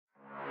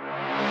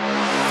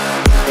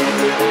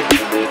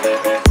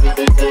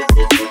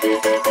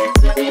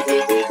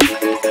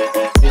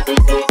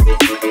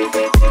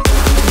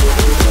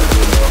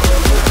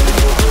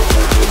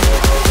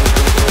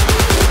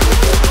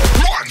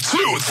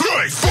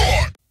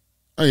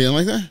Oh, you don't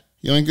like that?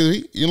 You like the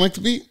beat? You don't like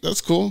the beat?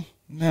 That's cool.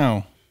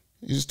 No.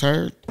 You just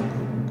tired?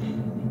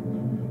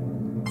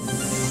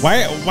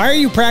 Why are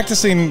you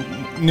practicing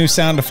new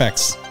sound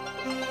effects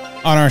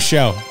on our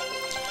show?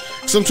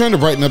 So I'm trying to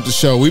brighten up the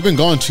show. We've been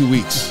gone 2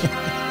 weeks.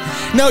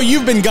 No,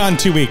 you've been gone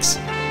 2 weeks.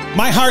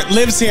 My heart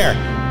lives here.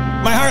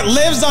 My heart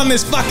lives on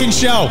this fucking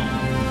show.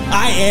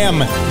 I am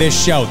this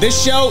show.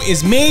 This show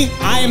is me.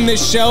 I am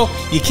this show.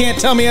 You can't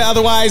tell me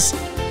otherwise.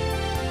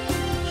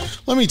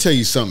 Let me tell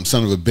you something,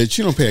 son of a bitch.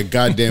 You don't pay a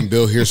goddamn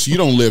bill here, so you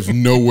don't live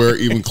nowhere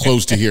even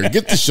close to here.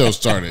 Get the show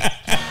started.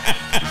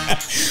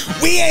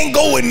 We ain't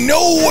going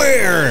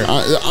nowhere.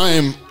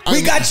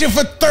 We got you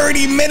for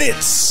 30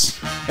 minutes.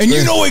 And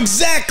you know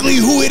exactly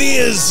wwho it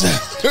is.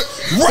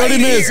 30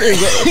 minutes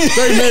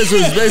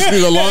was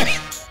basically the long.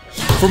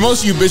 For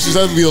most of you bitches,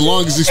 that would be the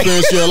longest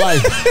experience of your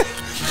life.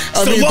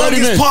 It's the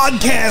longest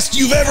podcast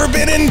you've ever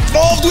been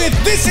involved with.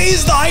 This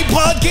is the Hype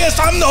Podcast.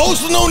 I'm the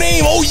host with no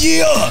name. Oh,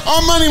 yeah.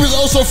 My name is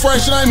Also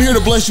Fresh, and I'm here to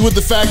bless you with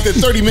the fact that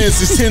 30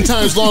 minutes is 10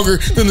 times longer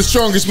than the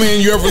strongest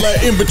man you ever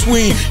let in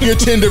between your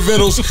tender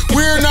vittles.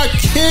 We're not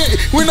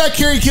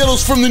Kerry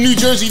Kittles from the New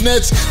Jersey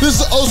Nets.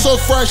 This is Also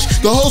Fresh,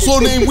 the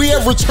household name. We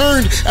have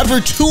returned after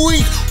a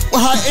 2-week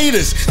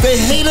hiatus. They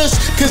hate us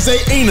because they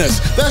ain't us.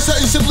 That's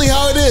simply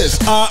how it is.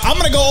 I'm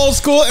going to go old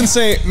school and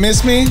say,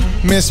 miss me.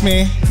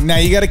 Now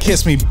you got to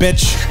kiss me,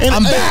 bitch.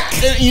 I'm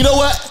back. And you know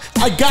what?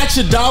 I got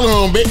your dollar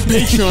on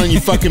Patreon, you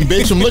fucking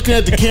bitch. I'm looking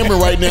at the camera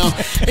right now.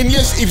 And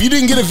yes, if you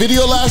didn't get a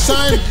video last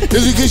time,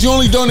 it's because you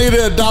only donated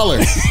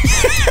 $1.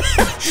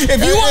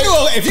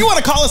 If you want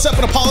to call us up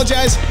and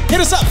apologize, hit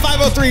us up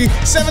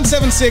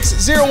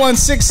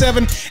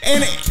 503-776-0167.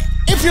 And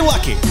if you're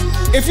lucky,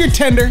 if you're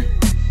tender,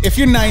 if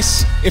you're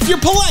nice, if you're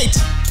polite,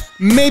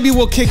 maybe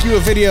we'll kick you a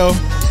video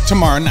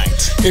tomorrow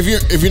night. If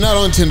you're not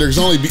on Tinder, because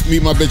I only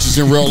meet my bitches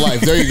in real life.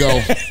 There you go.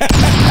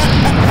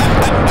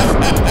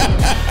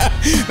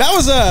 That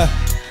was a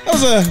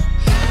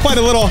quite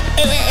a little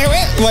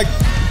like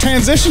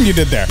transition you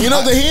did there. You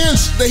know, the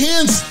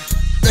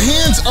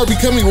hands are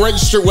becoming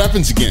registered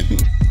weapons again.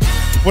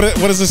 What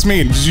does this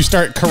mean? Did you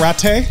start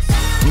karate?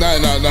 No.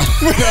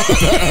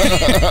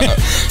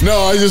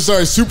 No, I just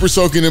started super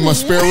soaking in my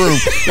spare room.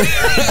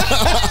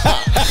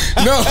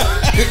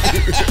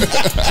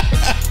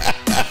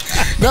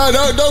 No,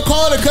 don't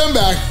call it a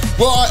comeback.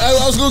 Well,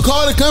 I was going to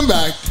call it a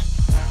comeback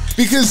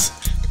because...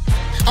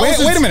 Wait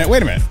a minute.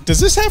 Does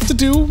this have to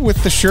do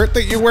with the shirt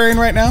that you're wearing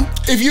right now?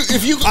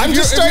 I'm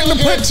just starting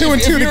to put two and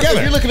two together.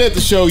 If you're looking at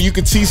the show, you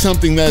can see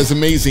something that is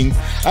amazing.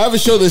 I have a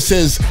show that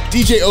says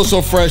DJ Oh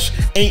So Fresh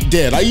ain't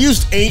dead. I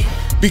used ain't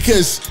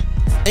because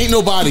ain't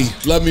nobody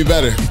love me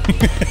better.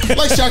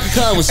 Like Shaka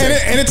Khan was saying.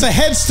 And it's a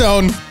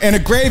headstone in a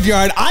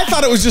graveyard. I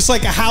thought it was just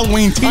like a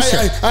Halloween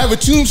t-shirt. I have a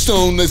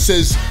tombstone that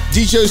says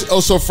DJ Oh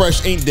So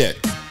Fresh ain't dead.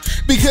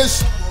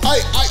 Because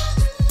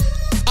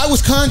I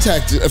was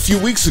contacted a few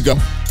weeks ago.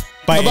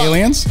 By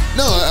aliens?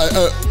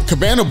 No,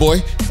 Cabana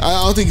Boy.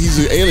 I don't think he's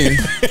an alien.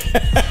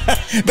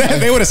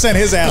 They would have sent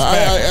his ass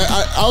back.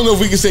 I don't know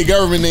if we can say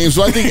government names,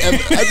 but I think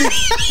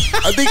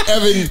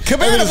Evan.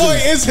 Cabana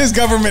Boy is his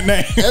government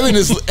name. Evan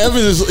is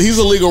he's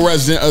a legal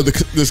resident of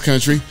this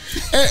country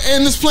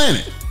and this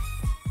planet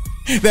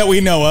that we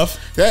know of.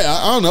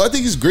 Yeah, I don't know. I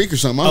think he's Greek or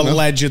something.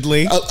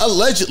 Allegedly.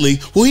 Allegedly.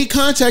 Well, he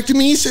contacted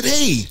me. He said,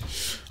 "Hey,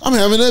 I'm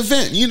having an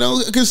event,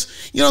 because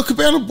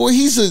Cabana Boy,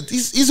 he's a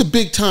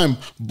big time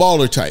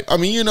baller type. I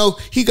mean, he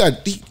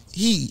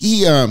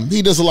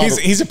does a lot.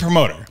 He's a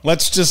promoter.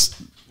 Let's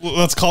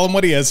call him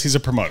what he is. He's a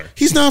promoter.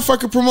 He's not a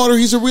fucking promoter.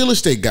 He's a real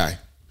estate guy.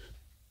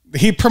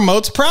 He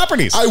promotes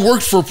properties. I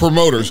worked for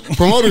promoters.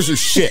 Promoters are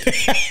shit.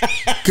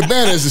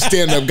 Cabana is a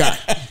stand-up guy.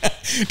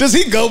 Does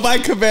he go by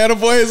Cabana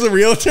Boy as a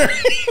realtor?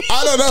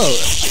 I don't know.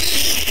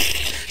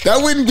 That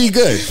wouldn't be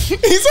good.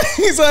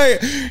 He's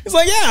like,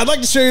 yeah, I'd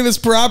like to show you this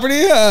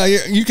property.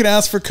 You can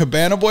ask for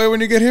Cabana Boy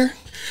when you get here.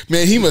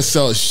 Man, he must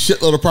sell a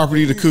shitload of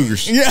property to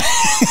cougars. Yeah.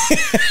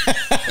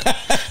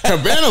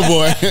 Cabana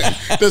Boy.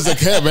 Does the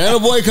Cabana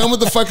Boy come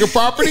with the fucking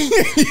property?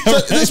 So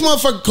this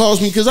motherfucker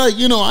calls me because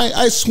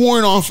I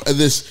sworn off of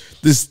this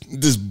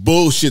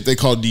bullshit they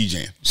call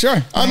DJing.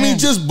 Sure. I mean,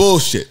 just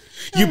bullshit.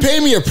 You pay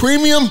me a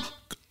premium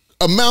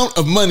amount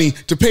of money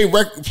to play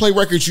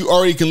records you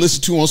already can listen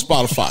to on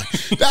Spotify.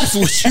 That's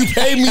what you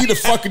pay me to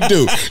fucking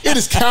do. It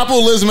is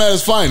capitalism at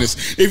its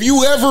finest. If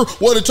you ever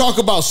want to talk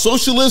about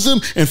socialism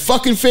and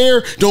fucking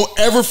fair, don't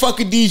ever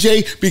fucking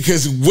DJ,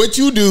 because what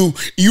you do,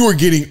 you are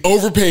getting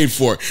overpaid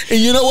for. And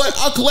you know what?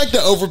 I'll collect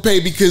that overpay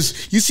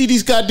because you see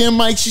these goddamn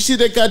mics, you see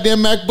that goddamn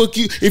MacBook.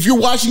 If you're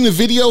watching the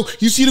video,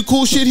 you see the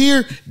cool shit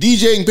here,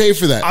 DJing paid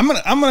for that. I'm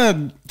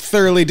gonna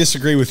thoroughly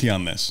disagree with you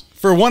on this.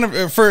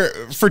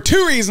 For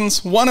two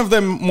reasons, one of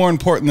them more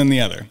important than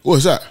the other.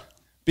 What's that?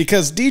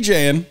 Because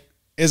DJing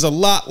is a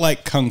lot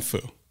like Kung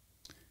Fu.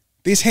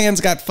 These hands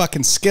got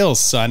fucking skills,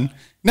 son.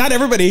 Not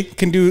everybody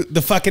can do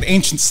the fucking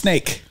ancient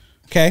snake,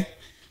 okay?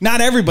 Not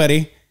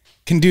everybody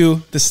can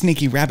do the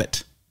sneaky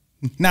rabbit.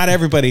 Not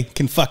everybody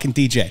can fucking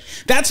DJ.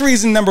 That's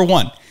reason number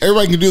one.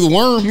 Everybody can do the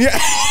worm. Yeah.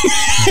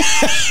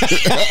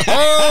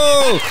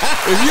 Oh,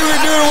 if you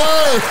can do the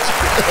word,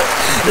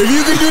 if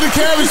you can do the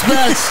Cabbage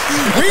Patch,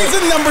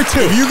 Reason number 2.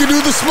 if you can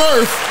do the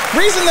Smurf,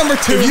 Reason number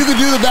 2. if you can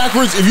do the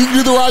backwards, if you can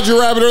do the Roger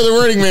Rabbit or the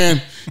Running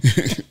Man.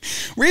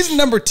 Reason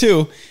number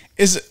 2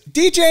 is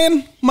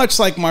DJing, much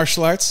like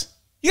martial arts,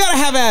 you got to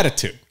have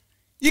attitude.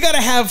 You got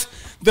to have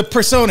the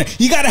persona.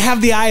 You got to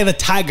have the eye of the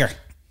tiger.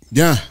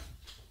 Yeah.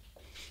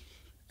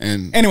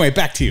 And anyway,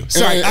 back to you.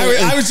 Sorry,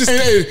 I was just...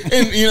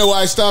 And you know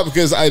why I stopped?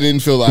 Because I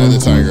didn't feel the eye of the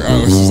tiger.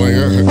 I was just like...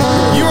 You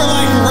were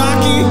like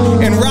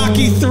Rocky in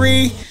Rocky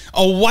 3,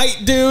 a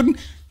white dude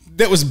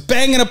that was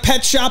banging a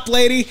pet shop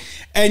lady,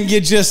 and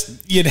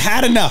you'd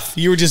had enough.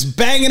 You were just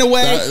banging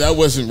away. That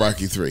wasn't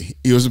Rocky 3.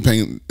 He wasn't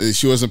paying...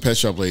 She wasn't a pet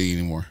shop lady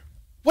anymore.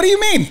 What do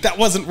you mean that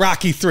wasn't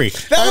Rocky 3?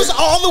 That was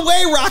all the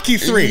way Rocky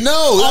 3.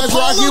 No, that's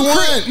Rocky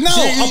 1.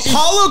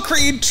 Apollo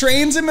Creed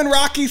trains him in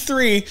Rocky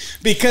 3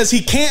 because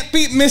he can't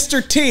beat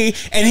Mr. T,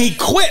 and he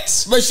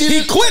quits. But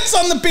he quits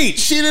on the beach.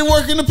 She didn't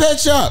work in the pet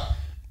shop.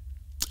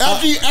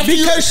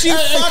 Because she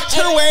fucked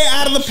her way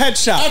out of the pet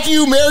shop. After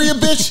you marry a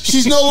bitch,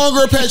 she's no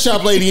longer a pet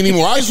shop lady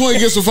anymore. I just want to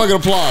get some fucking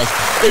applause.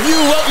 If you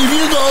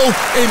go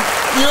and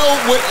you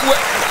know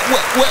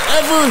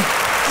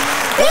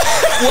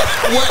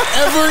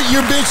whatever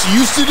your bitch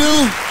used to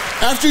do,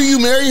 after you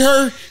marry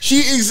her,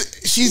 she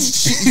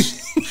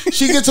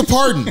gets a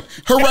pardon.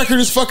 Her record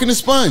is fucking a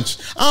sponge.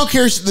 I don't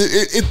care if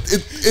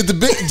the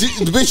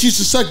bitch used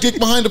to suck dick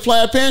behind the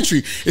plaid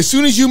pantry. As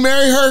soon as you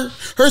marry her,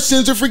 her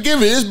sins are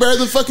forgiven. It's better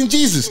than fucking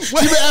Jesus. She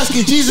been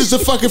asking Jesus to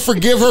fucking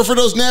forgive her for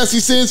those nasty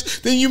sins.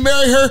 Then you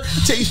marry her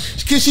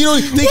because she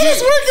don't. What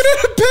does working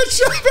at a pet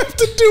shop have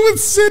to do with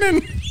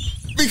sinning?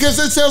 Because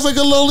that sounds like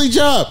a lowly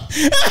job.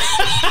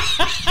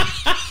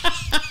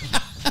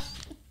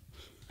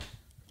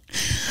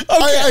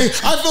 Okay.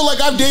 I feel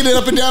like I've dated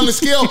up and down the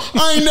scale.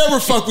 I ain't never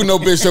fucked with no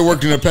bitch that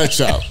worked in a pet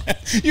shop.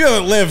 You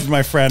haven't lived,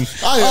 my friend.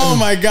 Oh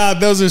my God,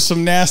 those are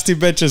some nasty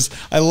bitches.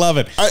 I love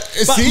it.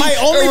 See, my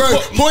only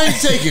point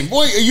taken.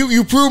 Boy,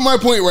 you proved my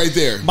point right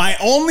there. My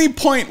only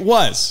point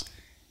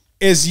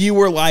is you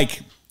were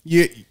like,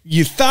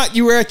 you thought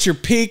you were at your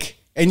peak,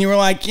 and you were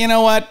like, you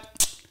know what?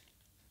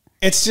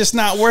 It's just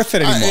not worth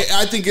it anymore.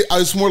 I think I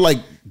was more like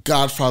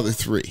Godfather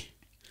 3.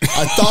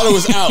 I thought it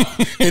was out,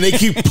 and they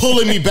keep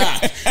pulling me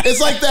back.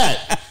 It's like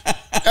that.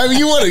 I mean,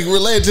 you want to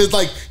relate to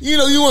you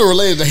want to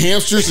relate to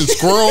hamsters and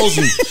squirrels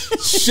and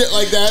shit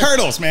like that.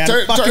 Turtles, man,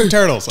 fucking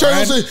turtles.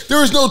 Turtles. Right? There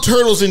was no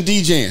turtles in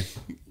DJing.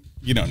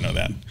 You don't know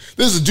that.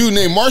 There's a dude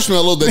named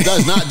Marshmallow that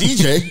does not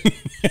DJ.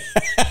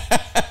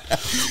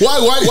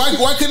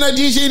 Why couldn't I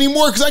DJ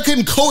anymore? Because I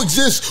couldn't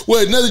coexist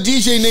with another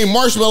DJ named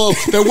Marshmallow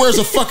that wears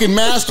a fucking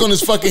mask on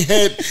his fucking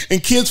head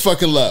and kids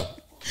fucking love.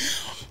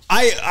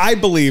 I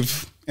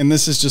believe, and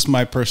this is just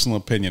my personal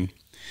opinion,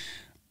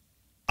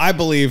 I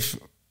believe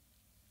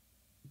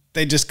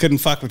they just couldn't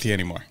fuck with you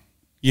anymore.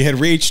 You had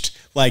reached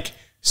like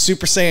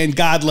Super Saiyan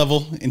God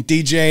level in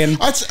DJing,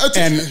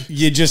 and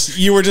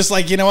you were just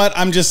like, you know what?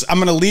 I'm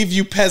going to leave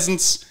you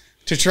peasants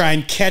to try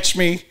and catch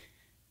me,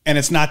 and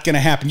it's not going to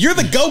happen. You're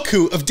the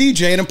Goku of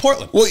DJing in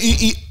Portland. Well,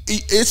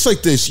 it's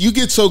like this. You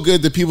get so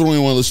good that people don't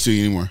even want to listen to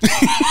you anymore.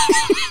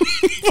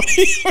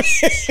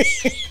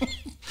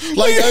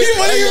 What do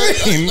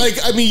you mean?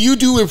 I mean, you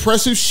do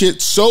impressive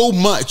shit so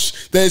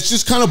much that it's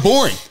just kind of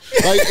boring.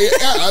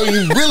 I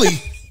mean,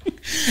 really.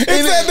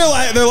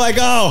 They're like,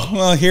 oh,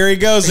 well, here he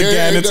goes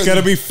again. It's going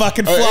to be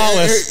fucking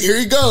flawless. Here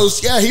he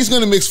goes. Yeah, he's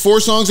going to mix 4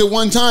 songs at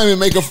one time and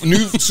make a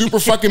new super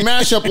fucking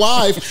mashup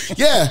live.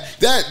 Yeah,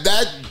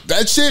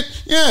 that shit.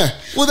 Yeah.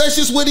 Well, that's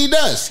just what he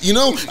does, you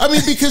know? I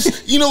mean, because,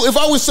 if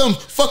I was some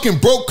fucking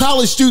broke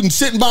college student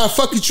sitting by a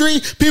fucking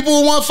tree, people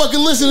would want to fucking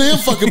listen to him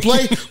fucking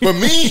play. But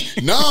me,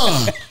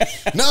 nah.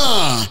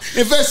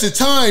 Invested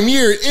time,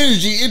 year,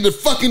 energy into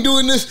fucking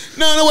doing this.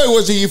 No way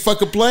was it you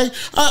fucking play.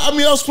 I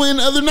mean, I was playing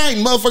the other night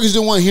and motherfuckers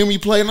didn't want to hear me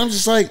play, and I'm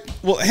just like,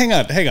 well, hang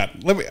on.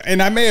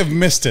 And I may have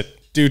missed it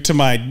due to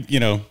my,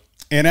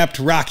 inept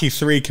Rocky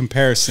 3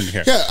 comparison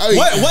here. Yeah, I mean,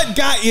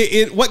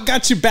 what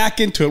got you back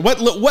into it? What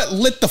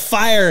lit the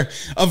fire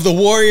of the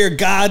warrior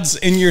gods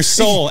in your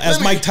soul, as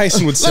Mike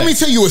Tyson would say? Let me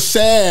tell you a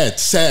sad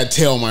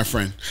tale, my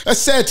friend. A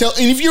sad tale.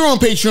 And if you're on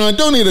Patreon,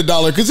 donate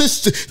 $1 because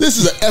this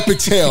is an epic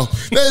tale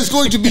that is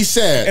going to be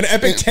sad. An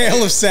epic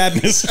tale of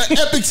sadness. An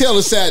epic tale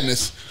of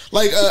sadness.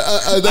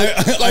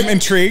 I'm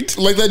intrigued.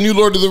 Like that new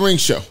Lord of the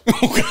Rings show.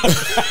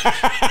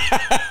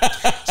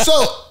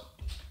 So,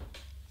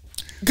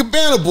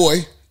 Cabana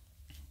Boy,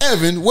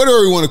 Evan,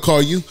 whatever you want to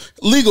call you,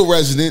 legal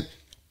resident.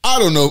 I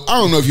don't know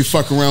if you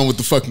fuck around with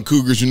the fucking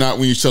cougars or not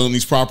when you're selling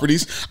these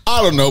properties.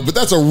 I don't know, but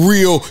that's a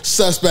real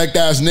suspect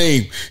ass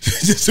name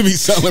just to be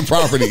selling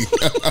property.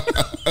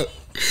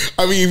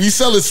 I mean, if you're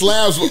selling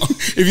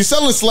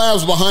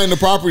slabs behind the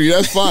property,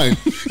 that's fine.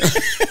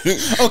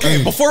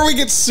 Okay, before we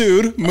get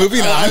sued,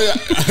 moving on.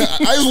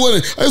 I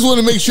just want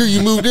to make sure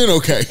you moved in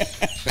okay.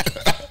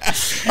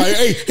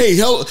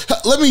 Hey,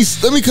 let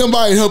me come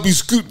by and help you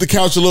scoot the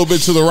couch a little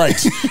bit to the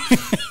right.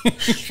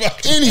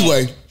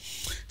 Anyway,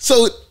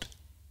 so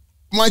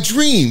my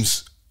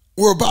dreams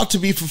were about to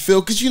be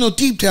fulfilled. Because, you know,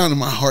 deep down in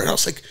my heart, I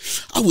was like,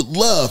 I would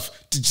love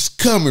to just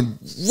come and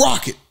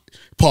rock it.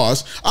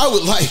 Pause. I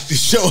would like to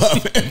show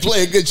up and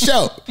play a good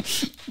show.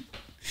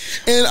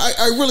 And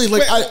I really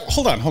like... Wait,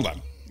 hold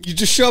on. You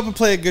just show up and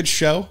play a good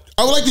show?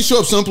 I would like to show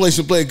up someplace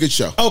and play a good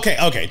show.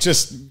 Okay.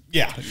 Just,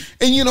 yeah.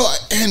 And, you know,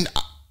 and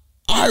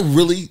I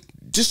really...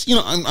 Just, you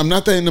know, I'm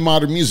not that into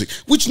modern music,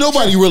 which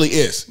nobody really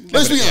is.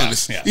 Let's be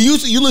honest. Yeah.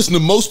 You listen to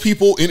most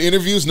people in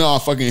interviews, no, I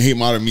fucking hate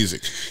modern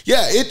music.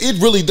 Yeah,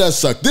 it really does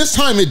suck. This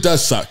time it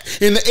does suck.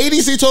 In the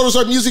 80s, they told us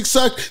our music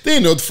sucked. They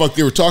didn't know what the fuck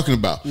they were talking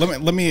about.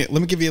 Let me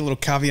give you a little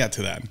caveat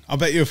to that. I'll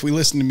bet you if we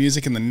listened to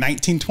music in the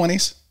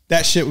 1920s,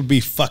 that shit would be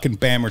fucking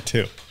Bammer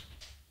too.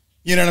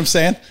 You know what I'm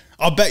saying?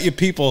 I'll bet you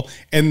people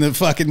in the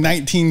fucking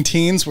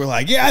 19-teens were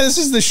like, yeah, this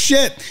is the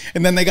shit.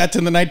 And then they got to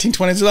the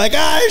 1920s, they're like,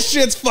 this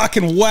shit's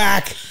fucking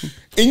whack.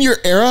 In your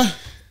era,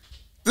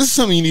 this is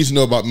something you need to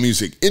know about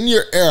music. In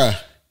your era,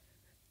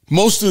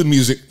 most of the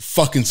music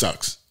fucking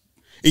sucks.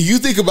 If you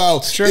think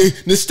about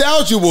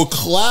nostalgia will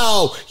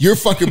cloud your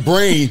fucking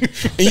brain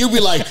and you'll be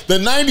like, the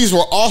 90s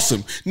were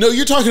awesome. No,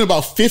 you're talking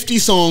about 50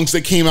 songs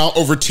that came out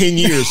over 10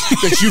 years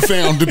that you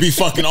found to be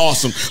fucking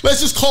awesome.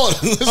 Let's just call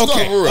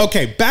it.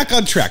 Okay, back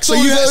on track. So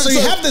you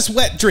have this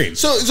wet dream.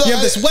 So you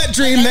have this wet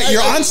dream that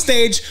you're on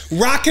stage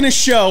rocking a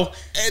show.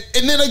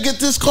 And then I get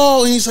this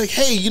call and he's like,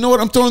 hey, you know what?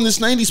 I'm throwing this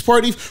 90s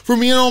party for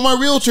me and all my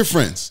realtor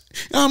friends.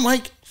 And I'm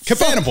like,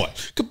 Cabana Boy.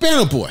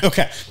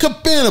 Okay.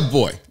 Cabana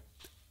Boy.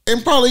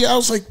 And probably I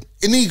was like,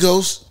 and he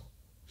goes,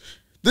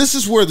 this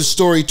is where the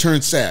story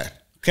turns sad.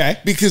 Okay.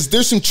 Because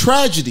there's some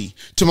tragedy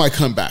to my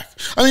comeback.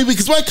 I mean,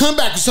 because my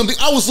comeback was something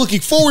I was looking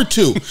forward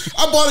to.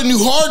 I bought a new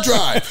hard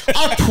drive.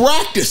 I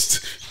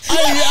practiced.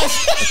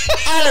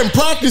 I hadn't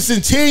practiced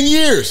in 10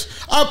 years.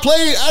 I'd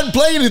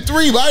played in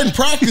 3, but I didn't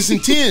practice in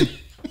 10.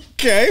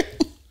 Okay.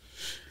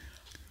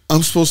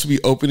 I'm supposed to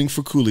be opening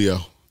for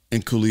Coolio,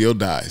 and Coolio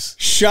dies.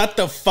 Shut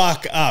the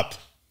fuck up.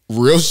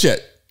 Real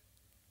shit.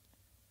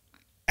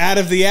 Out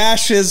of the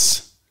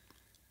ashes,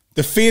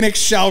 the phoenix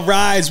shall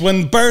rise.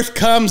 When birth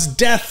comes,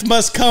 death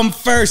must come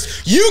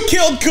first. You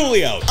killed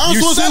Coolio.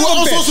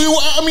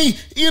 I mean,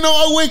 you know,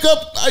 I wake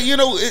up,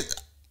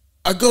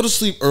 I go to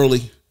sleep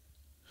early.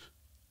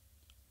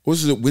 What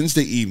was it,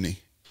 Wednesday evening?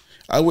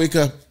 I wake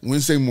up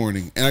Wednesday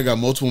morning, and I got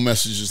multiple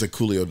messages that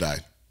Coolio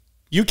died.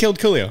 You killed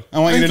Coolio. I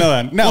want you to know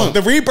that. No,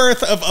 the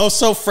rebirth of Oh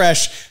So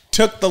Fresh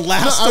took the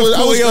last of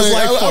Coolio's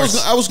life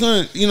force.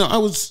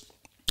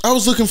 I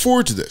was looking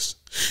forward to this.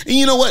 And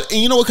you know what?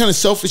 And you know what kind of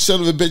selfish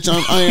son of a bitch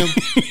I am?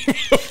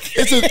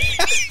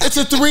 It's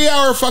a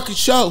 3-hour fucking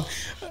show.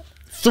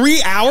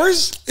 3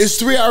 hours? It's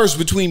 3 hours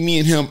between me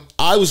and him.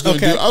 I was gonna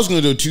do a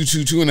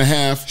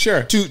 2.5.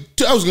 Sure.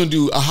 I was gonna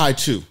do a high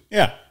 2.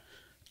 Yeah.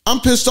 I'm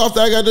pissed off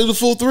that I got to do the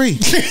full 3.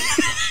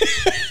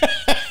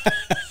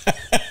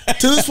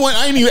 To this point,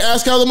 I didn't even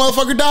ask how the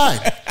motherfucker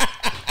died.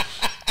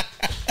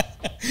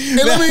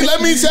 And let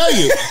me tell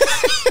you.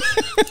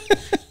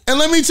 And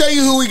let me tell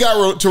you who we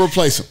got to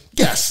replace him.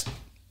 Guess.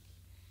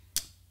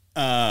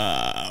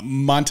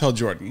 Montel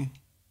Jordan.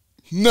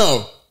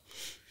 No.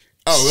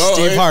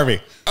 Steve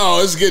Harvey.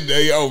 Oh, it's good.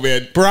 Oh,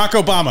 man. Barack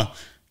Obama.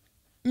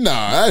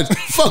 Nah,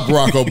 fuck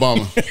Barack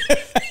Obama.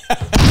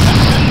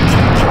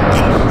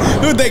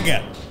 Who'd they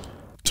get?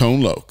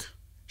 Tone Loc.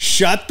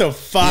 Shut the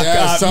fuck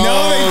up.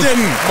 No, they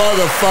didn't.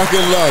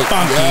 Motherfucking Loc.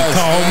 Funky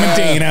Cole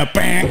Medina.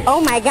 Bam.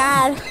 Oh, my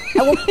God.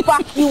 I will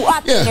fuck you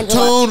up. Yeah,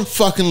 Tone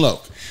fucking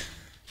Loc.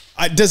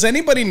 Does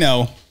anybody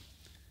know,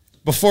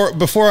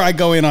 before I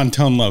go in on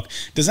Tone Loc,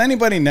 does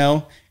anybody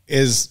know,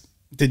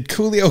 did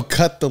Coolio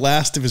cut the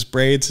last of his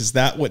braids? Is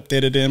that what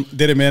did him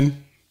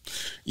in?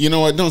 You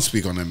know what? Don't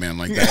speak on that man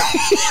like that.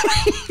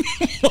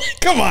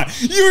 Come on.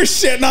 You were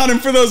shitting on him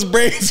for those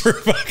braids for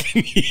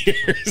fucking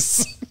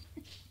years.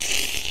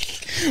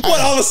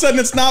 What, all of a sudden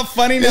it's not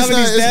funny now that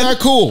he's dead? It's not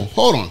cool.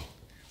 Hold on.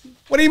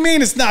 What do you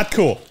mean it's not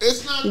cool?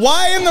 It's not.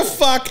 Why in the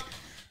fuck?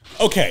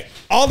 Okay,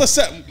 all of a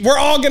sudden, we're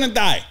all going to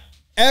die.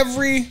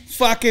 Every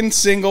fucking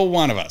single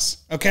one of us,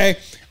 okay?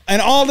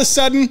 And all of a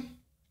sudden,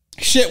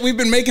 shit, we've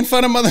been making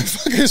fun of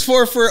motherfuckers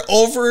for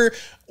over,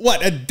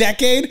 what, a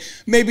decade?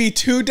 Maybe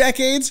 2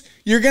 decades?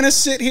 You're going to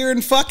sit here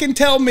and fucking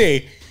tell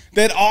me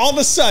that all of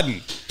a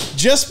sudden,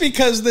 just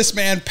because this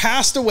man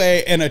passed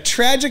away in a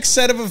tragic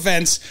set of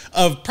events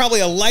of probably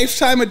a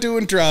lifetime of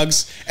doing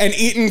drugs and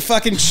eating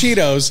fucking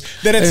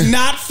Cheetos, that it's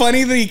not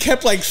funny that he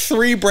kept like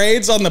 3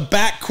 braids on the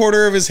back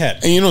quarter of his head.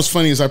 And you know what's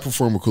funny is I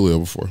performed with Coolio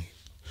before.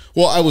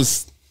 Well, I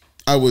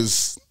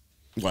was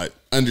what,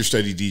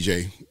 understudy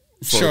DJ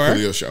for a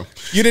Coolio show.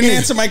 You didn't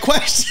answer my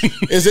question.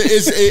 Is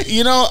it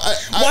you know,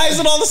 why is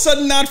it all of a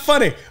sudden not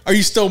funny? Are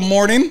you still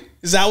mourning?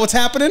 Is that what's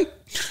happening?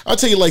 I'll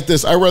tell you like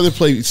this. I'd rather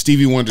play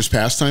Stevie Wonder's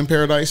Pastime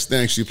Paradise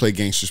than actually play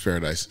Gangster's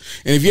Paradise.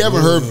 And if you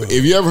haven't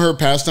heard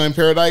Pastime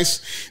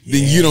Paradise,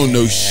 then you don't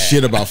know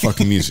shit about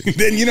fucking music.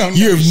 Then you don't know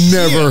You have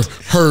never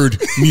heard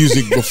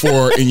music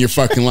before in your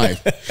fucking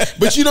life.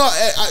 But you know,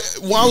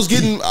 while I was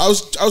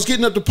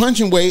getting up to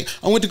punching weight,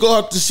 I went to go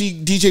out to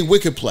see DJ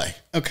Wicked play.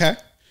 Okay.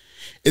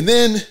 And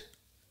then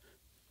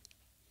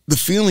the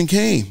feeling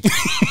came.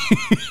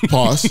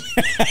 Pause.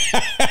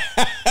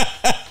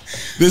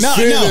 No.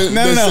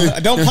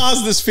 Don't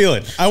pause this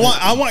feeling. I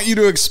want you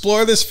to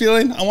explore this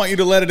feeling. I want you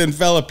to let it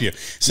envelop you.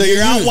 So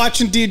you're out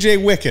watching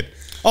DJ Wicked.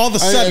 All of a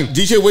sudden,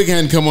 DJ Wicked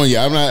hadn't come on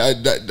yet. I'm not.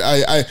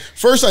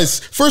 First I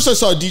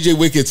saw DJ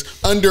Wicked's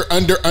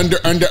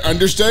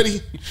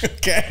understudy.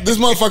 Okay. This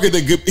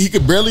motherfucker, he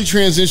could barely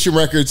transition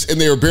records,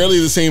 and they were barely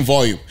the same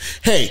volume.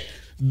 Hey,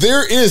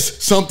 there is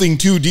something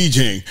to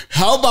DJing.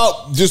 How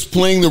about just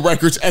playing the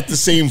records at the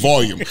same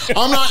volume?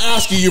 I'm not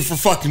asking you for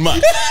fucking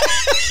much.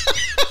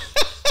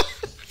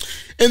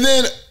 And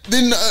then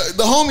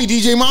the homie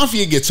DJ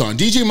Mafia gets on.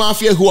 DJ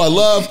Mafia, who I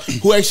love,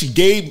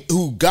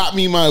 who got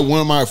me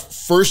one of my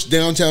first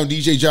downtown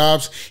DJ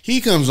jobs.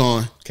 He comes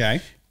on. Okay.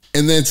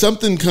 And then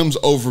something comes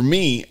over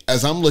me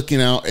as I'm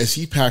looking out as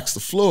he packs the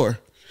floor.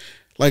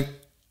 Like,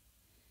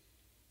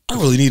 I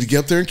really need to get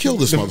up there and kill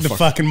this motherfucker. The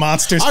fucking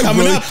monster's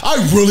coming up.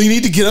 I really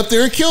need to get up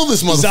there and kill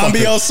this motherfucker.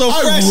 Zombie also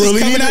fresh. He's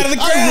coming out of the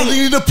ground. I really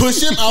need to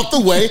push him out the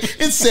way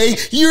and say,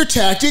 your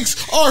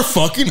tactics are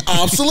fucking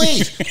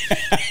obsolete.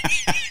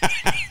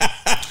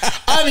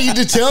 I need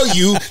to tell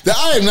you that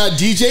I have not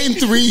DJed in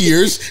 3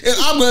 years, and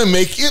I'm going to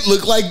make it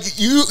look like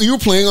you were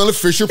playing on a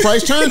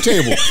Fisher-Price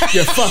turntable.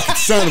 You fucking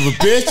son of a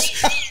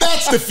bitch.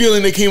 That's the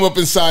feeling that came up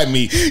inside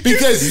me.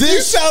 Because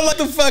you sound like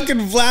the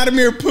fucking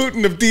Vladimir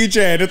Putin of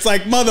DJing. It's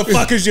like,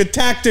 motherfuckers, your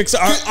tactics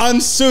are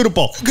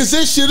unsuitable. Because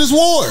this shit is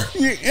war.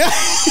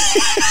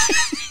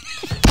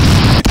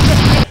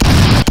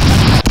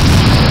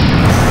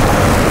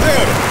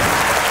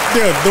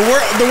 Dude, the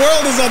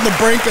world is on the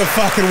brink of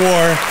fucking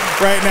war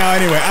right now.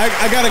 Anyway,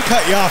 I got to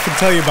cut you off and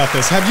tell you about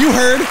this. Have you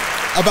heard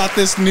about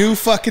this new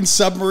fucking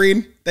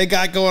submarine they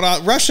got going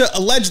on? Russia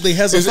allegedly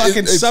has a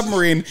fucking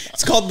submarine.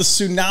 It's called the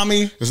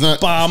Tsunami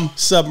Bomb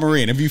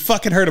Submarine. Have you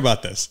fucking heard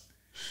about this?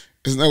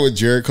 Isn't that what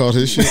Jared called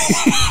his shit?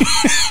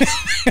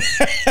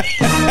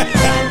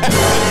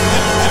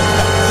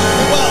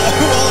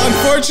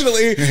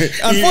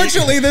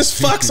 Unfortunately, this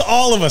fucks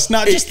all of us,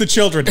 not just the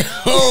children.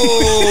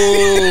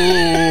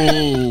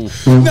 Oh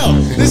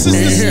no! This is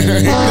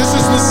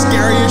the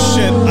scariest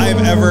shit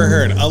I've ever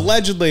heard.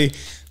 Allegedly,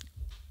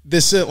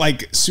 this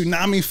like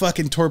tsunami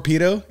fucking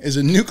torpedo is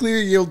a nuclear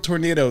yield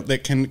tornado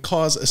that can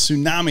cause a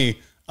tsunami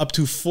up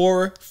to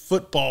 4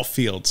 football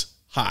fields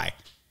high.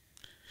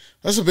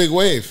 That's a big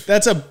wave.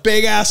 That's a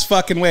big ass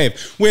fucking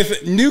wave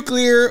with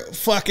nuclear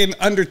fucking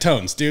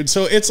undertones, dude.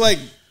 So it's like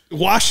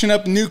washing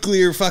up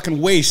nuclear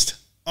fucking waste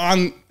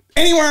on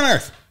anywhere on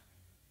Earth.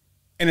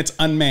 And it's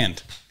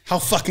unmanned. How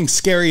fucking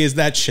scary is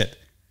that shit?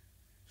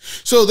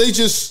 So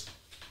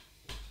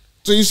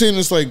you're saying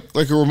it's like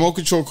a remote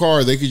control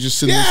car, they could just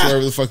send this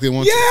wherever the fuck they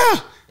want to?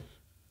 Yeah.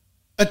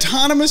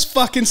 Autonomous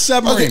fucking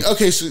submarine.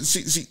 Okay, so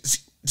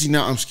see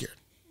now I'm scared.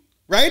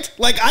 Right?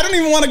 Like, I don't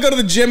even want to go to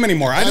the gym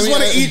anymore. I just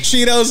want to eat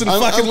Cheetos and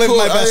fucking live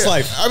my best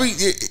life. I mean,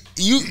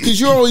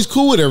 because you're always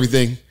cool with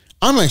everything.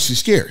 I'm actually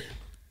scared.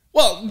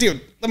 Well, dude,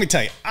 let me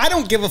tell you. I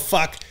don't give a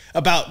fuck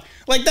about,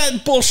 like,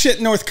 that bullshit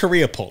North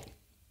Korea pulled.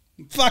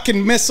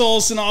 Fucking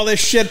missiles and all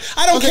this shit.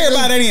 I don't care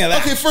about any of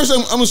that. Okay, first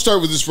I'm going to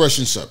start with this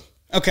Russian sub.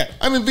 Okay.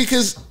 I mean,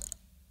 because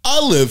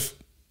I live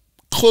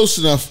close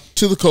enough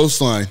to the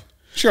coastline.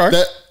 Sure.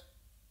 That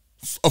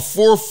a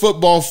 4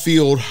 football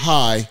field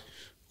high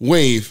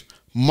wave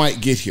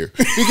might get here.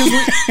 Because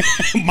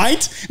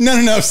might?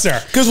 No, sir.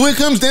 Because when it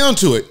comes down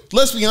to it,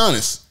 let's be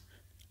honest.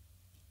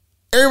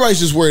 Everybody's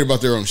just worried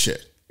about their own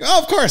shit. Oh,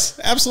 of course.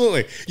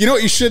 Absolutely. You know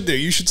what you should do?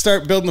 You should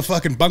start building a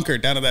fucking bunker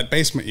down in that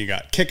basement you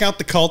got. Kick out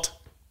the cult.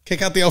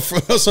 Kick out the Oh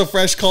So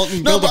Fresh cult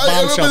and build a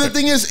bomb shelter. But the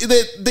thing is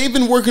that they've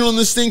been working on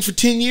this thing for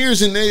 10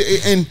 years.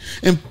 And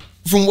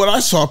from what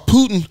I saw,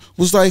 Putin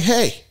was like,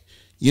 hey,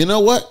 you know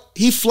what?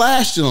 He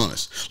flashed it on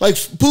us. Like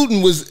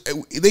Putin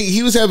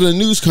he was having a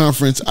news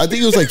conference. I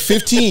think it was like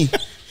 15.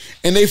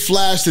 And they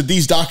flashed that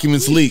these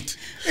documents leaked.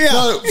 Yeah.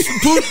 Now,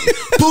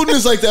 Putin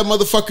is like that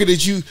motherfucker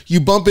that you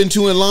bump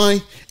into in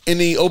line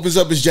and he opens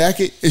up his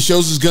jacket and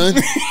shows his gun.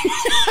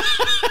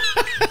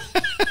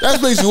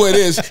 That's basically what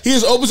it is. He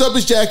just opens up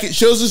his jacket,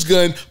 shows his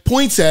gun,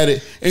 points at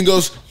it, and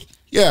goes,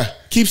 yeah,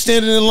 keep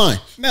standing in line.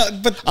 No,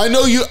 but I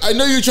know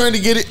you're trying to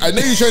get it. I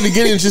know you're trying to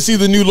get in to see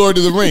the new Lord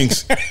of the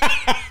Rings.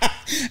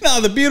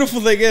 No, the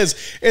beautiful thing is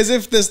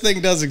if this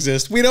thing does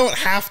exist, we don't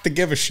have to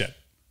give a shit.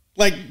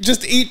 Like,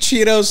 just eat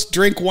Cheetos,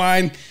 drink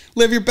wine,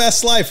 live your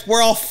best life.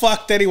 We're all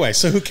fucked anyway,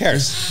 so who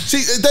cares? See,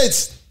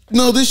 this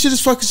shit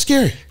is fucking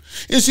scary.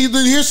 And see,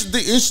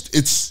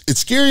 it's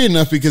scary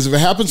enough because if it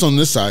happens on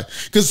this side,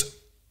 because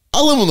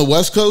I live on the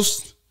West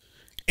Coast,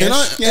 and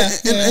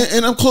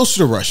I'm closer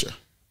to Russia.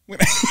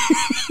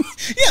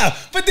 Yeah,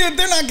 but dude,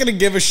 they're not going to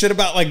give a shit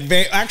about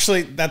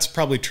actually, that's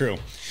probably true.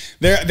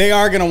 They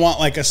are going to want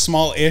like a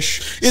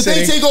small-ish If city.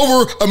 they take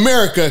over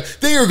America,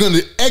 they are going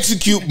to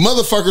execute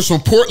motherfuckers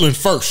from Portland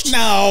first.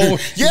 No,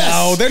 yes.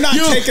 No, they're not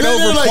taking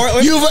over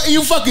Portland.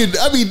 You fucking,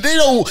 I mean, they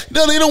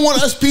don't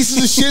want us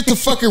pieces of shit to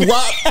fucking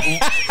rot in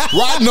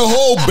the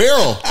whole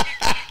barrel.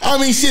 I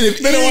mean, shit. If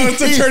They don't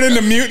want us to turn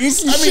into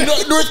mutants. And I mean,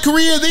 shit. North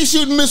Korea, they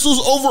shooting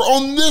missiles over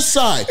on this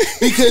side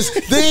because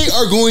they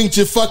are going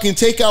to fucking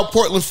take out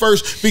Portland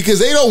first because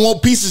they don't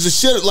want pieces of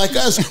shit like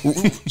us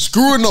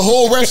screwing the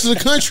whole rest of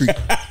the country.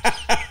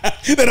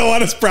 They don't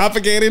want us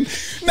propagating.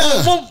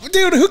 No, well,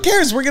 dude, who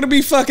cares? We're gonna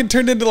be fucking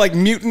turned into like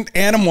mutant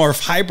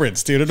animorph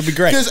hybrids, dude. It'll be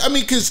great.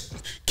 Because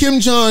Kim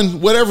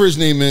Jong, whatever his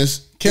name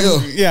is, Kim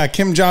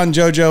Jong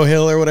Jojo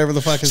Hill or whatever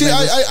the fuck his name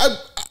is.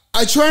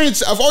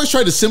 I've always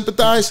tried to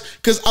sympathize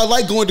because I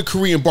like going to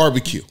Korean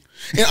barbecue.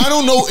 And I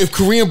don't know if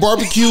Korean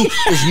barbecue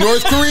is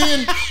North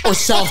Korean or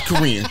South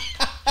Korean.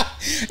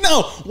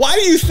 No, why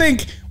do you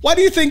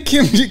think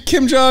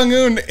Kim Jong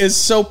Un is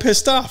so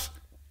pissed off?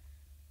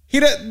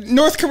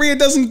 North Korea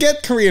doesn't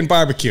get Korean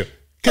barbecue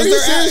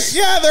because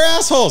they're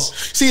assholes.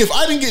 See, if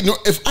I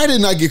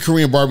did not get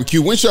Korean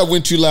barbecue, when show I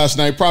went to last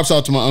night, props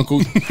out to my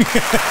uncle.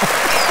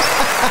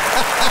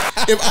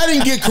 If I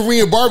didn't get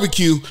Korean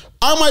barbecue,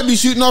 I might be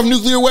shooting off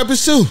nuclear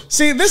weapons too.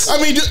 See, I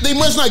mean, they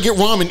must not get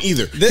ramen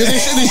either. They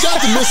shot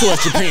the missile at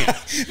Japan.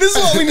 This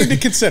is what we need to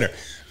consider.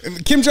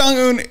 Kim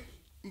Jong-un,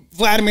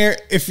 Vladimir,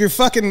 if you're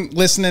fucking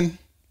listening,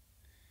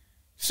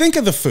 think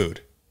of the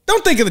food.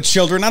 Don't think of the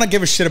children. I don't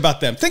give a shit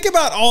about them. Think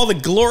about all the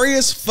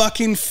glorious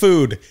fucking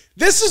food.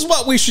 This is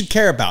what we should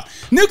care about.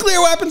 Nuclear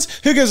weapons,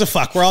 who gives a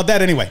fuck? We're all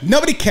dead anyway.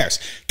 Nobody cares.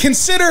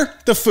 Consider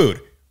the food.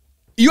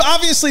 You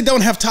obviously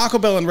don't have Taco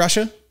Bell in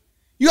Russia.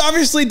 You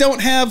obviously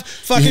don't have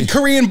fucking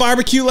Korean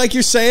barbecue like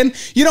you're saying.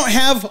 You don't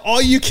have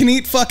all you can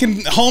eat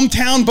fucking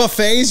hometown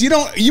buffets.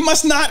 You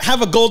must not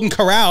have a Golden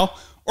Corral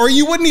or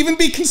you wouldn't even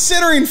be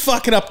considering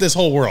fucking up this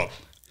whole world.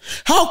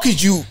 How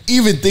could you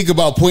even think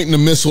about pointing a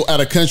missile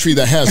at a country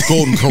that has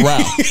Golden Corral?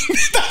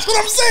 That's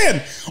what I'm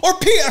saying. Or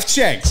P.F.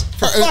 Chang's,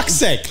 for fuck's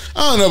sake.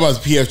 I don't know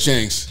about the P.F.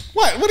 Chang's.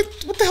 What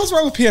the hell's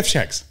wrong with P.F.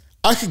 Chang's?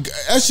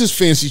 That's just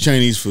fancy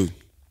Chinese food.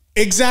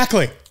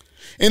 Exactly.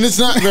 And it's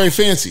not very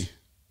fancy.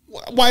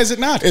 Why is it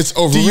not? It's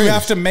overrated. Do you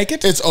have to make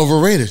it? It's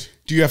overrated.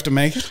 Do you have to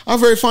make it? I'm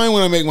very fine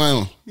when I make my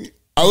own.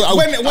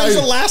 When's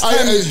the last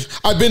time?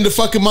 I've been to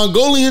fucking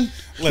Mongolian.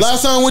 Listen.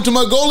 Last time I went to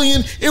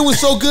Mongolian, it was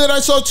so good I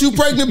saw 2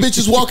 pregnant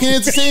bitches walking in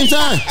at the same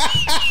time.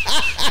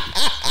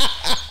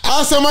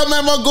 Last time I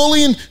met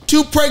Mongolian,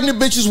 2 pregnant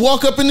bitches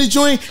walk up in the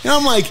joint, and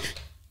I'm like,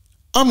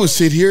 I'm gonna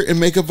sit here and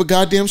make up a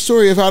goddamn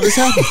story of how this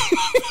happened.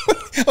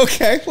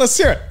 Okay, let's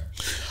hear it.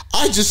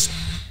 I just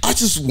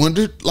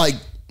wondered, like,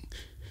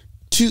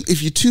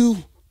 if you're 2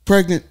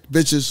 pregnant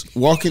bitches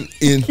walking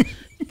in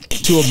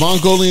to a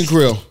Mongolian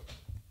grill,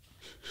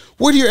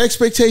 what are your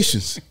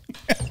expectations?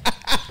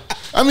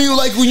 I mean,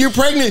 like when you're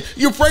pregnant.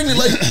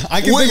 Like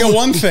I can think of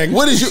one thing.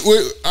 What is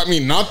I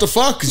mean, not the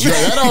fuck, because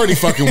that already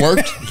fucking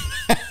worked.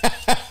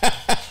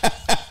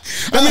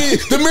 I mean,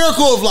 the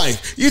miracle of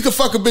life. You can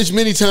fuck a bitch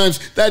many times.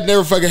 That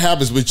never fucking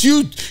happens. But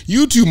you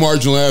 2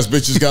 marginal ass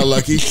bitches got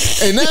lucky,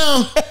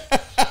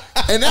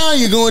 and now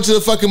you're going to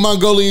the fucking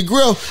Mongolian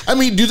grill. I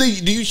mean, do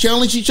you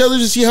challenge each other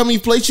to see how many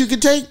plates you can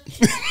take?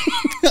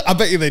 I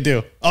bet you they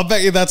do. I'll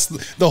bet you that's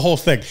the whole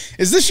thing.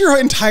 Is this your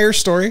entire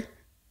story?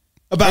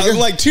 About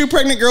like 2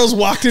 pregnant girls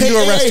walked into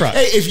a restaurant.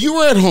 Hey, if you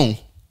were at home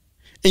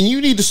and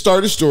you need to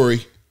start a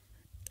story,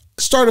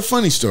 start a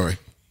funny story.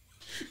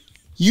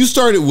 You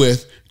start it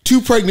with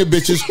 2 pregnant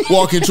bitches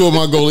walk into a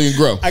Mongolian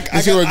grill. I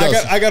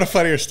got a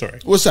funnier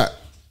story. What's that?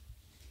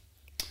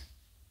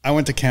 I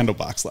went to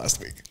Candlebox last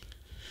week.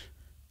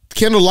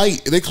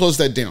 Candlelight, they closed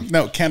that down.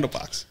 No,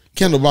 Candlebox.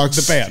 Candlebox.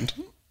 The band.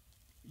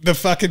 The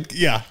fucking,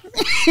 yeah.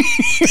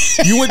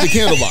 You went to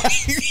Candlebox.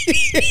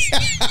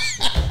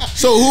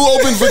 So who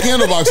opened for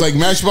Candlebox? Like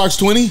Matchbox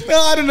 20? No,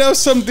 I don't know.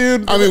 Some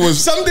dude. I mean,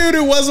 some dude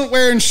who wasn't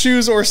wearing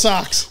shoes or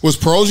socks. Was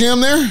Pearl Jam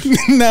there?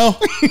 No.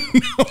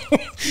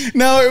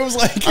 No, it was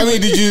like. I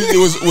mean,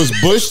 was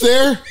Bush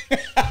there?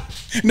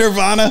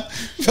 Nirvana.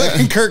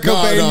 Fucking Kurt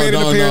Cobain made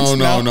an appearance.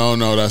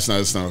 No, that's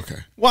not okay.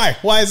 Why?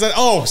 Why is that?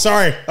 Oh,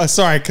 sorry.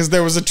 Sorry, because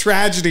there was a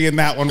tragedy in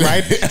that one,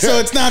 right? So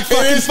it's not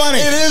fucking funny.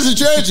 It is a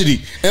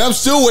tragedy. And I'm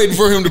still waiting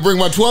for him to bring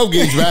my 12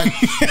 gauge back.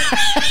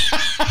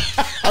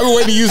 I've been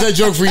waiting to use that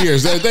joke for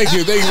years. Thank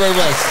you. Thank you very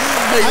much.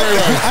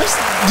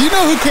 Do you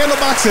know who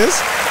Candlebox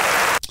is?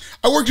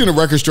 I worked in a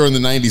record store in the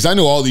 90s. I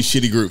know all these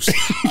shitty groups.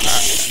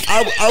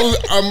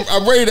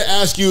 I'm ready to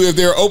ask you if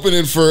they're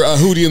opening for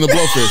Hootie and the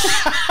Blowfish.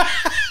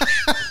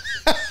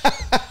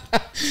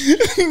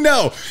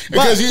 No,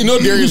 because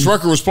Darius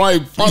Rucker was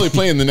probably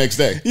playing the next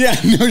day. Yeah,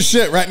 no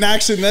shit. Right. And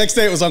actually, the next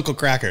day it was Uncle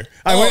Kracker.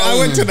 I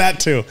went to that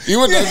too. You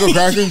went to Uncle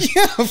Kracker?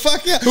 Yeah,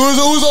 fuck yeah. Who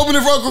was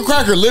opening for Uncle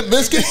Kracker? Limp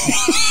Bizkit?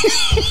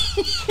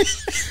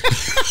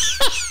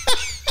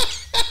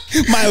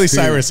 Miley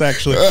Cyrus,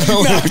 actually.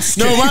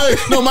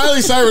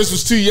 Miley Cyrus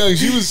was too young.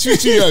 She was too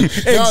young.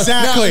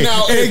 Exactly.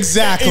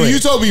 Exactly. If you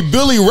told me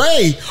Billy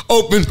Ray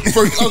opened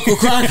for Uncle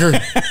Kracker,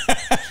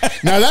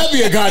 now that'd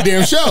be a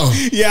goddamn show.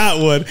 Yeah,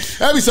 it would.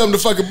 That'd be something to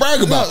fucking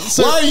brag about.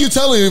 Why are you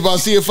telling me about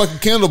seeing a fucking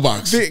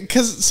Candlebox?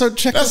 Because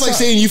check. That's like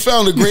saying you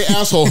found a great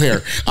asshole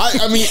hair.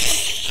 I mean,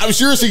 I'm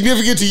sure it's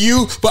significant to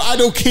you, but I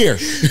don't care.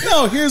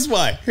 No, here's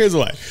why.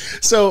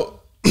 So.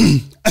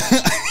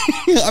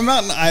 I'm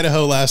out in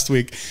Idaho last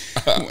week,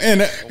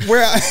 and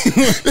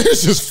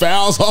there's just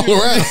fouls all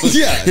around.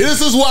 Yeah,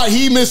 this is why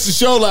he missed the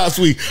show last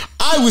week.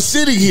 I was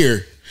sitting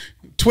here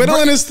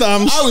twiddling his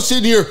thumbs. I was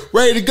sitting here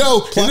ready to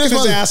go, and his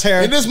ass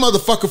hair, and this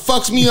motherfucker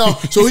fucks me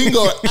off so he can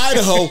go to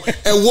Idaho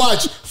and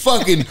watch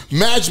fucking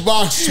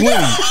Matchbox 20.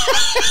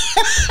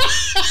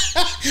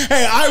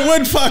 Hey, I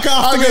would fuck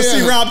off to go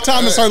see Rob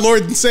Thomas, our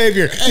Lord and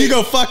Savior. Hey, you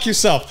go fuck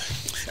yourself.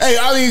 Hey,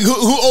 I mean,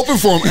 who opened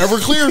for him?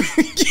 Everclear?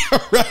 Yeah,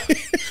 right.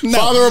 No.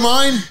 Father of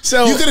mine?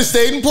 So you could have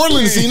stayed in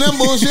Portland and seen that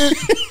bullshit.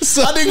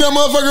 I think that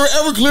motherfucker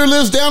Everclear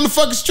lives down the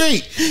fucking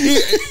street.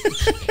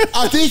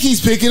 I think he's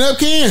picking up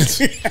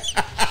cans.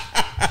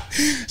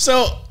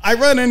 So I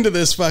run into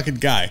this fucking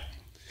guy,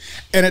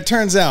 and it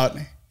turns out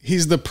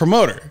he's the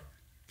promoter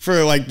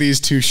for like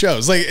these two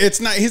shows. Like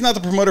he's not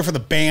the promoter for the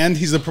band,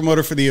 he's the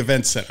promoter for the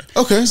event center.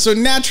 Okay. So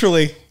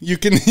naturally you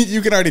can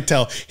already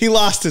tell he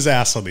lost his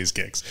ass on these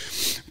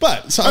gigs.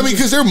 But so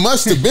because there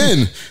must have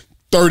been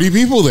 30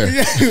 people there.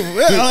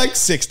 Yeah, like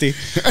 60.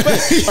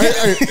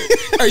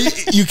 But,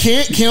 you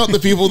can't count the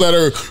people that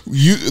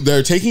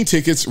are taking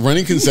tickets,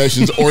 running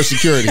concessions, or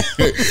security.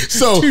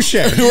 So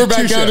we're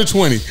back down to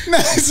 20.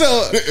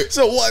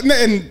 So what?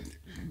 And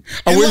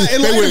I wish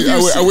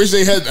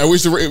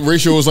the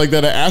ratio was like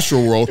that at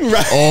Astroworld.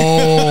 Right.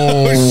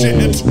 Oh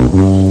shit.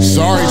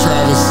 Sorry,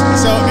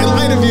 Travis. So in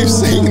light of you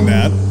saying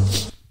that,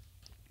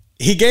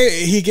 he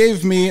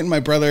gave me and my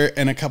brother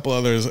and a couple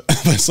others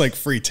of us like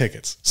free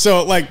tickets.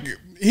 So like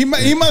he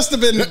must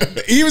have been,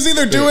 he was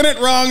either doing it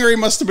wrong or he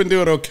must have been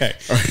doing okay.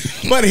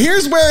 But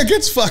here's where it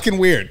gets fucking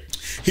weird.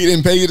 He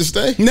didn't pay you to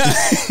stay? No,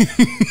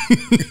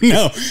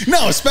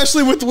 no,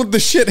 especially with the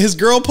shit his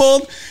girl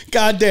pulled.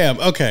 Goddamn.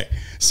 Okay.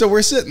 So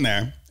we're sitting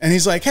there and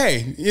he's like,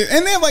 hey, and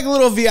they have like a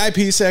little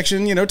VIP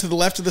section, to the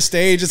left of the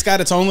stage. It's got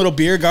its own little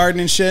beer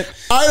garden and shit.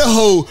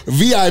 Idaho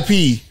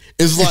VIP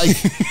is like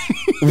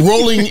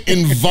rolling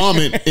in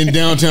vomit in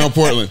downtown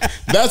Portland.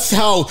 That's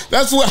how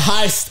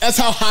high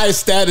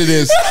status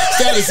is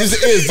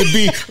to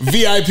be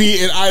VIP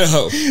in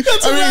Idaho.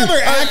 That's a rather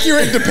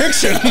accurate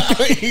depiction.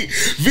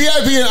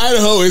 VIP in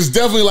Idaho is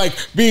definitely like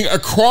being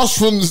across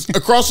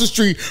the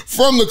street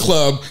from the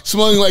club,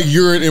 smelling like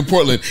urine in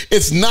Portland.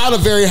 It's not a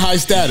very high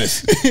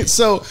status.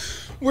 So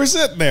we're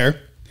sitting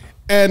there,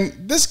 and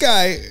this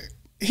guy,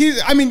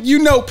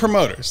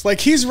 promoters.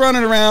 Like he's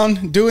running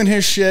around doing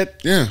his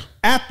shit. Yeah.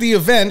 At the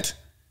event.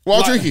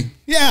 While drinking.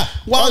 Yeah,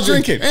 while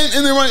drinking.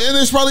 And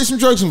there's probably some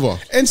drugs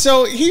involved. And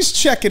so he's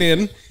checking in.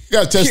 You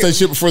got to test that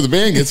shit before the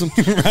band gets them.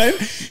 Right?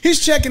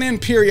 He's checking in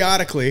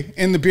periodically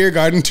in the beer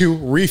garden to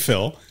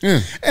refill.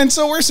 Yeah. And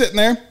so we're sitting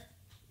there.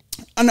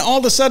 And all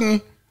of a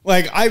sudden,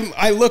 like,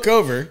 I look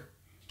over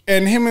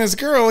and him and his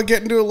girl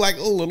get into like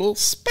a little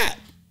spat,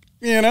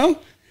 And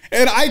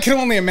I can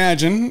only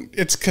imagine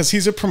it's because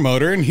he's a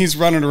promoter and he's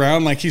running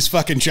around like he's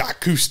fucking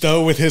Jacques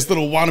Cousteau with his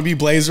little wannabe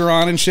blazer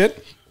on and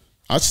shit.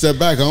 I'd step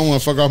back. I don't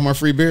want to fuck off my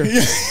free beer.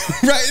 Yeah,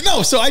 right.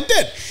 No, so I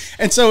did.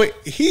 And so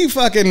he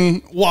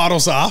fucking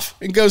waddles off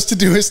and goes to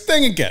do his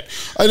thing again.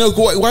 I know.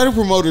 Why do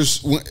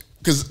promoters,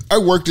 because I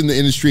worked in the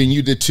industry and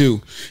you did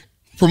too,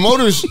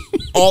 promoters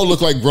all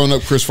look like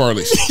grown-up Chris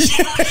Farleys.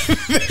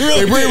 Yeah,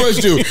 they pretty much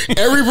do.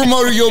 Every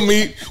promoter you'll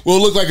meet will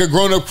look like a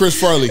grown-up Chris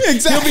Farley.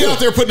 Exactly. He'll be out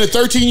there putting a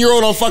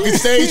 13-year-old on fucking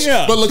stage,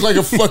 but look like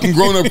a fucking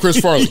grown-up Chris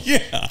Farley.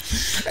 Yeah.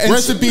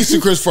 Rest in peace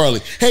to Chris Farley.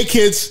 Hey,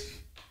 kids.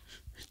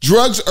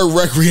 Drugs are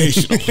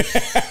recreational.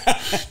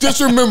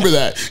 Just remember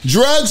that.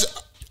 Drugs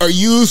are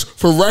used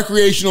for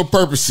recreational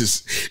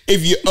purposes.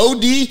 If you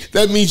OD,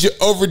 that means you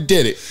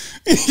overdid it.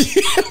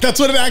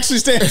 That's what it actually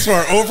stands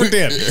for,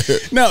 overdid.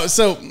 No,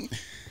 so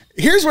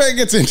here's where it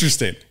gets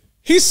interesting.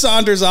 He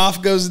saunters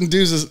off, goes and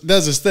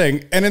does his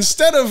thing, and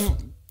instead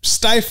of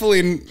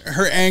stifling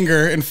her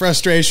anger and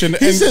frustration,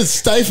 he said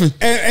stifling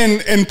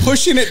and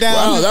pushing it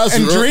down,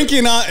 and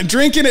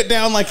drinking it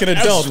down like an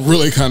adult. That's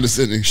really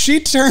condescending. She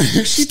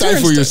turns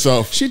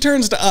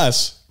to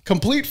us,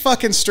 complete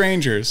fucking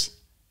strangers,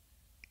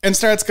 and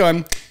starts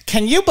going,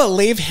 "Can you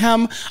believe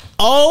him?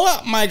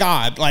 Oh my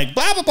god!" Like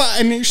blah blah blah,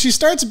 and she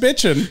starts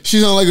bitching.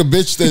 She's not like a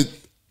bitch that.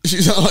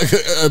 She's not like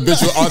a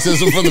bitch with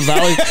autism from the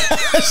valley.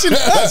 She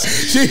does.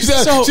 She's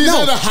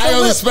on the high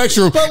on the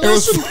spectrum.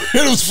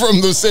 It was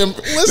from the San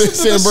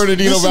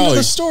Bernardino Valley. Listen to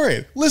the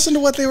story. Listen to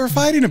what they were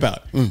fighting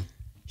about.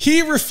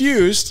 He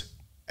refused,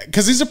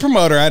 because he's a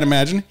promoter, I'd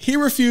imagine. He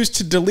refused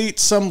to delete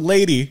some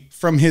lady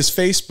from his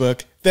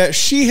Facebook that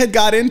she had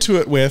got into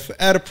it with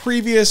at a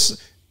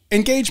previous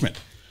engagement.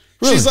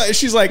 Really?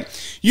 She's like,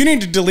 you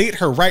need to delete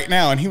her right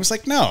now. And he was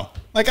like, no.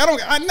 Like,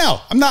 I'm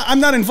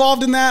not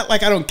involved in that.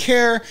 Like, I don't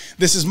care.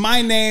 This is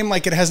my name.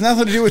 Like, it has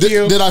nothing to do with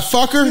you. Did I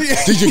fuck her?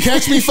 Did you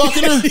catch me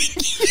fucking her?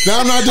 Now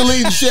I'm not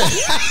deleting shit.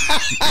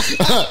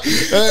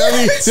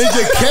 Did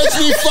you catch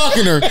me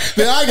fucking her?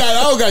 Then I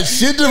got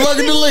shit to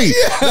fucking delete.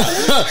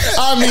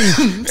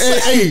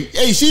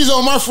 Hey, she's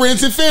on my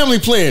friends and family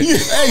plan.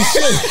 Hey,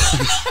 shit.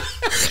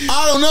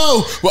 I don't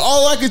know, but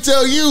all I can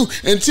tell you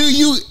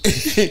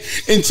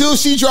until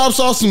she drops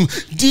off some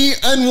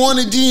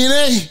unwanted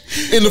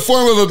DNA in the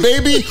form of a baby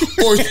baby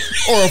or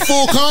a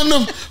full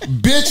condom,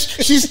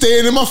 bitch, she's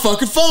staying in my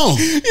fucking phone.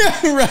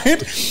 Yeah,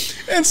 right.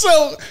 And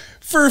so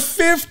for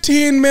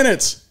 15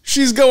 minutes,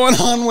 she's going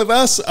on with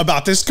us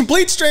about this,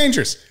 complete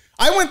strangers.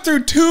 I went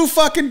through 2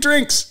 fucking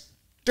drinks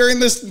during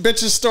this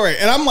bitch's story,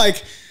 and I'm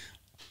like,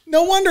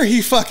 no wonder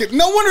he's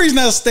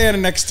not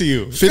standing next to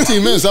you.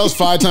 15 minutes. That was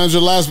 5 times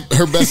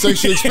her best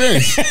sexual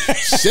experience.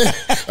 Shit.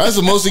 That's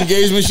the most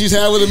engagement she's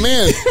had with a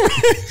man.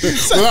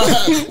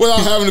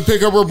 without having to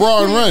pick up her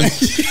bra and run.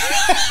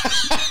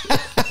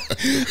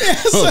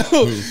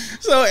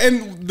 So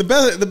and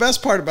the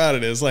best part about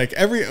it is like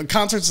every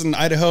concerts in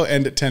Idaho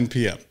end at 10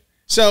 p.m.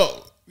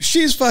 So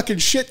she's fucking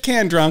shit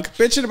can drunk,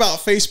 bitching about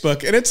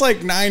Facebook, and it's like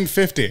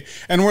 9:50,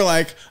 and we're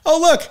like, oh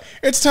look,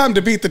 it's time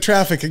to beat the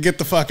traffic and get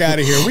the fuck out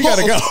of here. We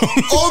gotta go.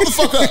 Hold the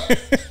fuck up.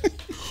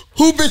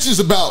 Who bitches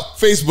about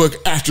Facebook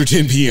after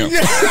 10 p.m.?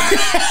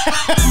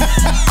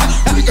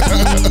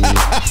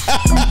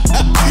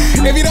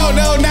 If you don't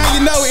know, now you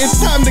know it's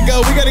time to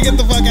go. We got to get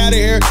the fuck out of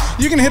here.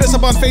 You can hit us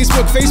up on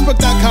Facebook,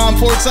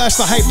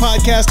 facebook.com/The Hype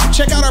Podcast.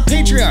 Check out our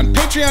Patreon,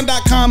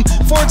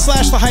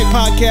 patreon.com/The Hype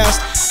Podcast.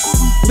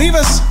 Leave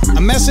us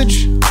a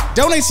message,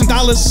 donate some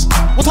dollars.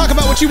 We'll talk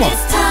about what you want.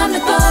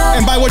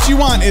 And by what you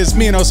want is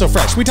me and Oh So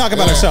Fresh. We talk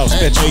about ourselves,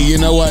 bitch. Hey, you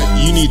know what?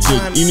 You need to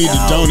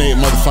donate,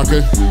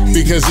 motherfucker,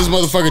 because this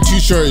motherfucker Too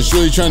Short is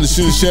really trying to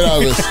sue the shit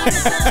out of us.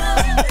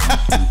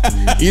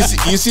 You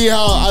see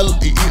how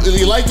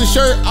you like the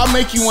shirt? I'll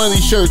make you one of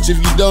these shirts if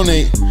you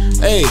donate.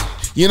 Hey,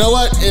 you know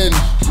what? And I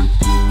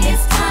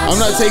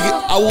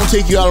won't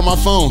take you out of my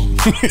phone.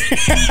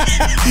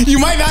 You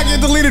might not get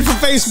deleted from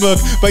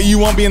Facebook, but you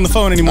won't be in the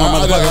phone anymore,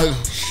 motherfucker.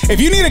 If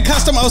you need a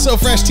custom Oh So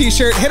Fresh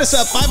t-shirt, hit us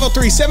up,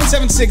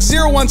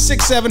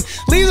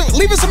 503-776-0167.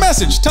 Leave us a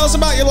message. Tell us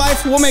about your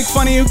life. We'll make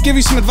fun of you, give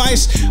you some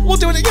advice. We'll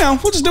do it,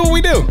 we'll just do what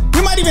we do.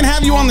 We might even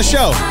have you on the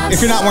show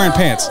if you're not wearing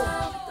pants.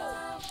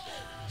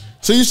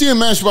 So you see in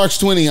Matchbox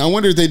 20, I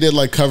wonder if they did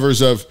like covers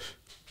of,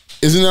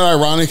 isn't it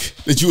ironic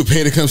that you would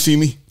pay to come see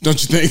me?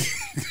 Don't you think?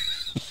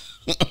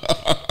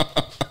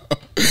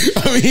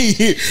 I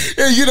mean,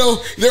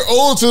 they're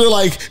old, so they're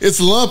like, it's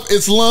lump,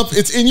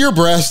 it's in your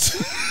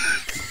breast.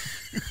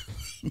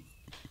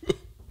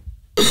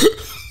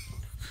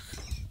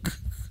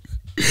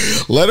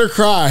 Let her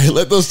cry.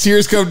 Let those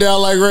tears come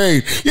down like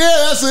rain.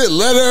 Yeah, that's it.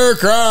 Let her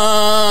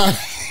cry.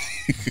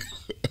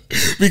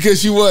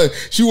 Because she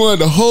wanted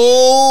to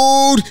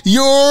hold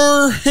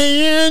your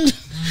hand.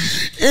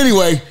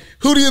 Anyway,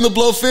 Hootie and the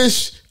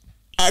Blowfish,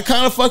 I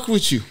kind of fuck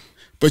with you.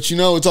 But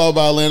it's all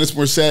about Alanis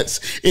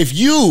Morissette's. If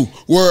you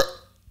were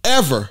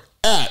ever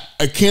at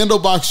a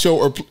Candlebox show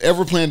or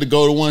ever plan to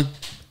go to one,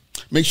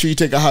 make sure you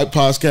take a Hype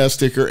Podcast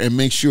sticker and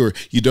make sure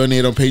you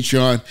donate on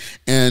Patreon.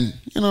 And,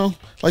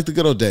 like the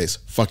good old days,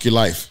 fuck your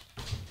life.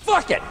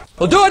 Fuck it.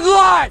 We'll do it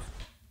live.